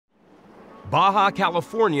Baja,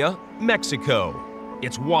 California, Mexico.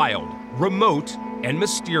 It's wild, remote, and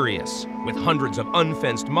mysterious, with hundreds of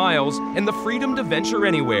unfenced miles and the freedom to venture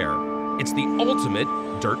anywhere. It's the ultimate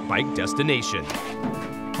dirt bike destination.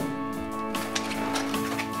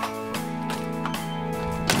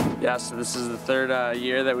 Yeah, so this is the third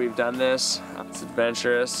year that we've done this. It's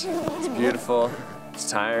adventurous, it's beautiful,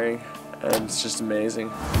 it's tiring, and it's just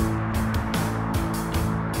amazing.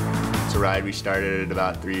 It's a ride we started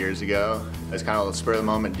about 3 years ago. It was kind of a spur of the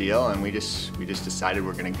moment deal, and we just decided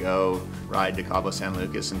we're gonna go ride to Cabo San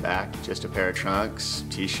Lucas and back. Just a pair of trunks,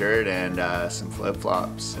 t-shirt, and some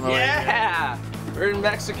flip-flops. Yeah! We're in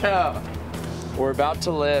Mexico. We're about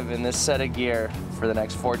to live in this set of gear for the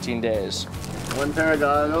next 14 days. One pair of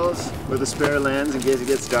goggles with a spare lens in case it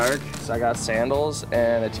gets dark. So I got sandals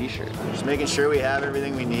and a t-shirt. Just making sure we have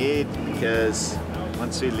everything we need, because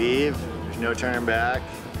once we leave, there's no turning back.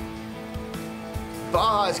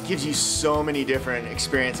 Baja gives you so many different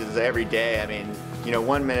experiences every day. I mean, you know,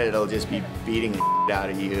 1 minute it'll just be beating the out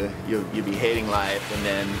of you. You'll be hating life, and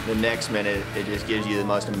then the next minute it just gives you the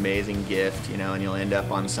most amazing gift, you know, and you'll end up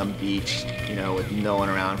on some beach, you know, with no one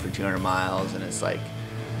around for 200 miles, and it's like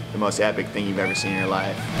the most epic thing you've ever seen in your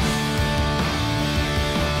life.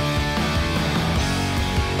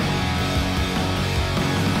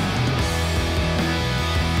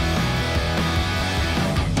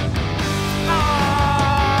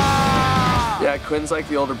 Yeah, Quinn's like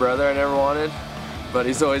the older brother I never wanted, but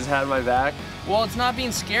he's always had my back. Well, it's not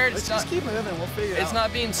being scared. Let's just keep moving. We'll figure it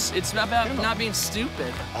out. It's not about not being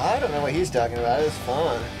stupid. I don't know what he's talking about. It's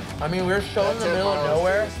fun. I mean, we're still in the middle of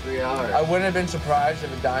nowhere. 3 hours. I wouldn't have been surprised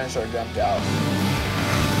if a dinosaur jumped out.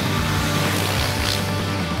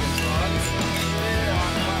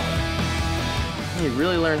 You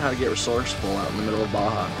really learn how to get resourceful out in the middle of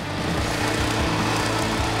Baja.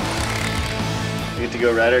 We get to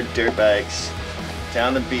go ride our dirt bikes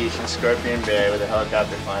down the beach in Scorpion Bay with a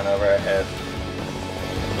helicopter flying over our head.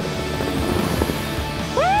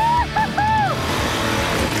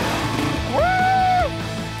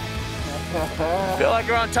 I feel like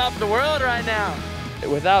we're on top of the world right now.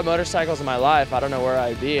 Without motorcycles in my life, I don't know where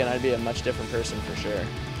I'd be, and I'd be a much different person for sure.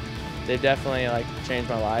 They've definitely changed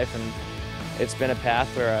my life, and it's been a path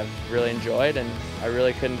where I've really enjoyed, and I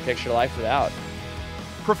really couldn't picture life without.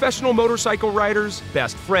 Professional motorcycle riders,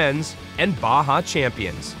 best friends, and Baja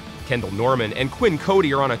champions. Kendall Norman and Quinn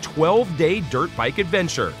Cody are on a 12-day dirt bike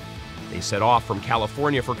adventure. They set off from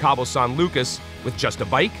California for Cabo San Lucas with just a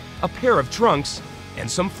bike, a pair of trunks, and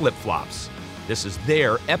some flip-flops. This is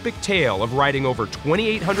their epic tale of riding over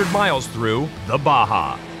 2,800 miles through the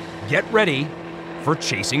Baja. Get ready for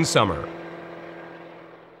chasing summer.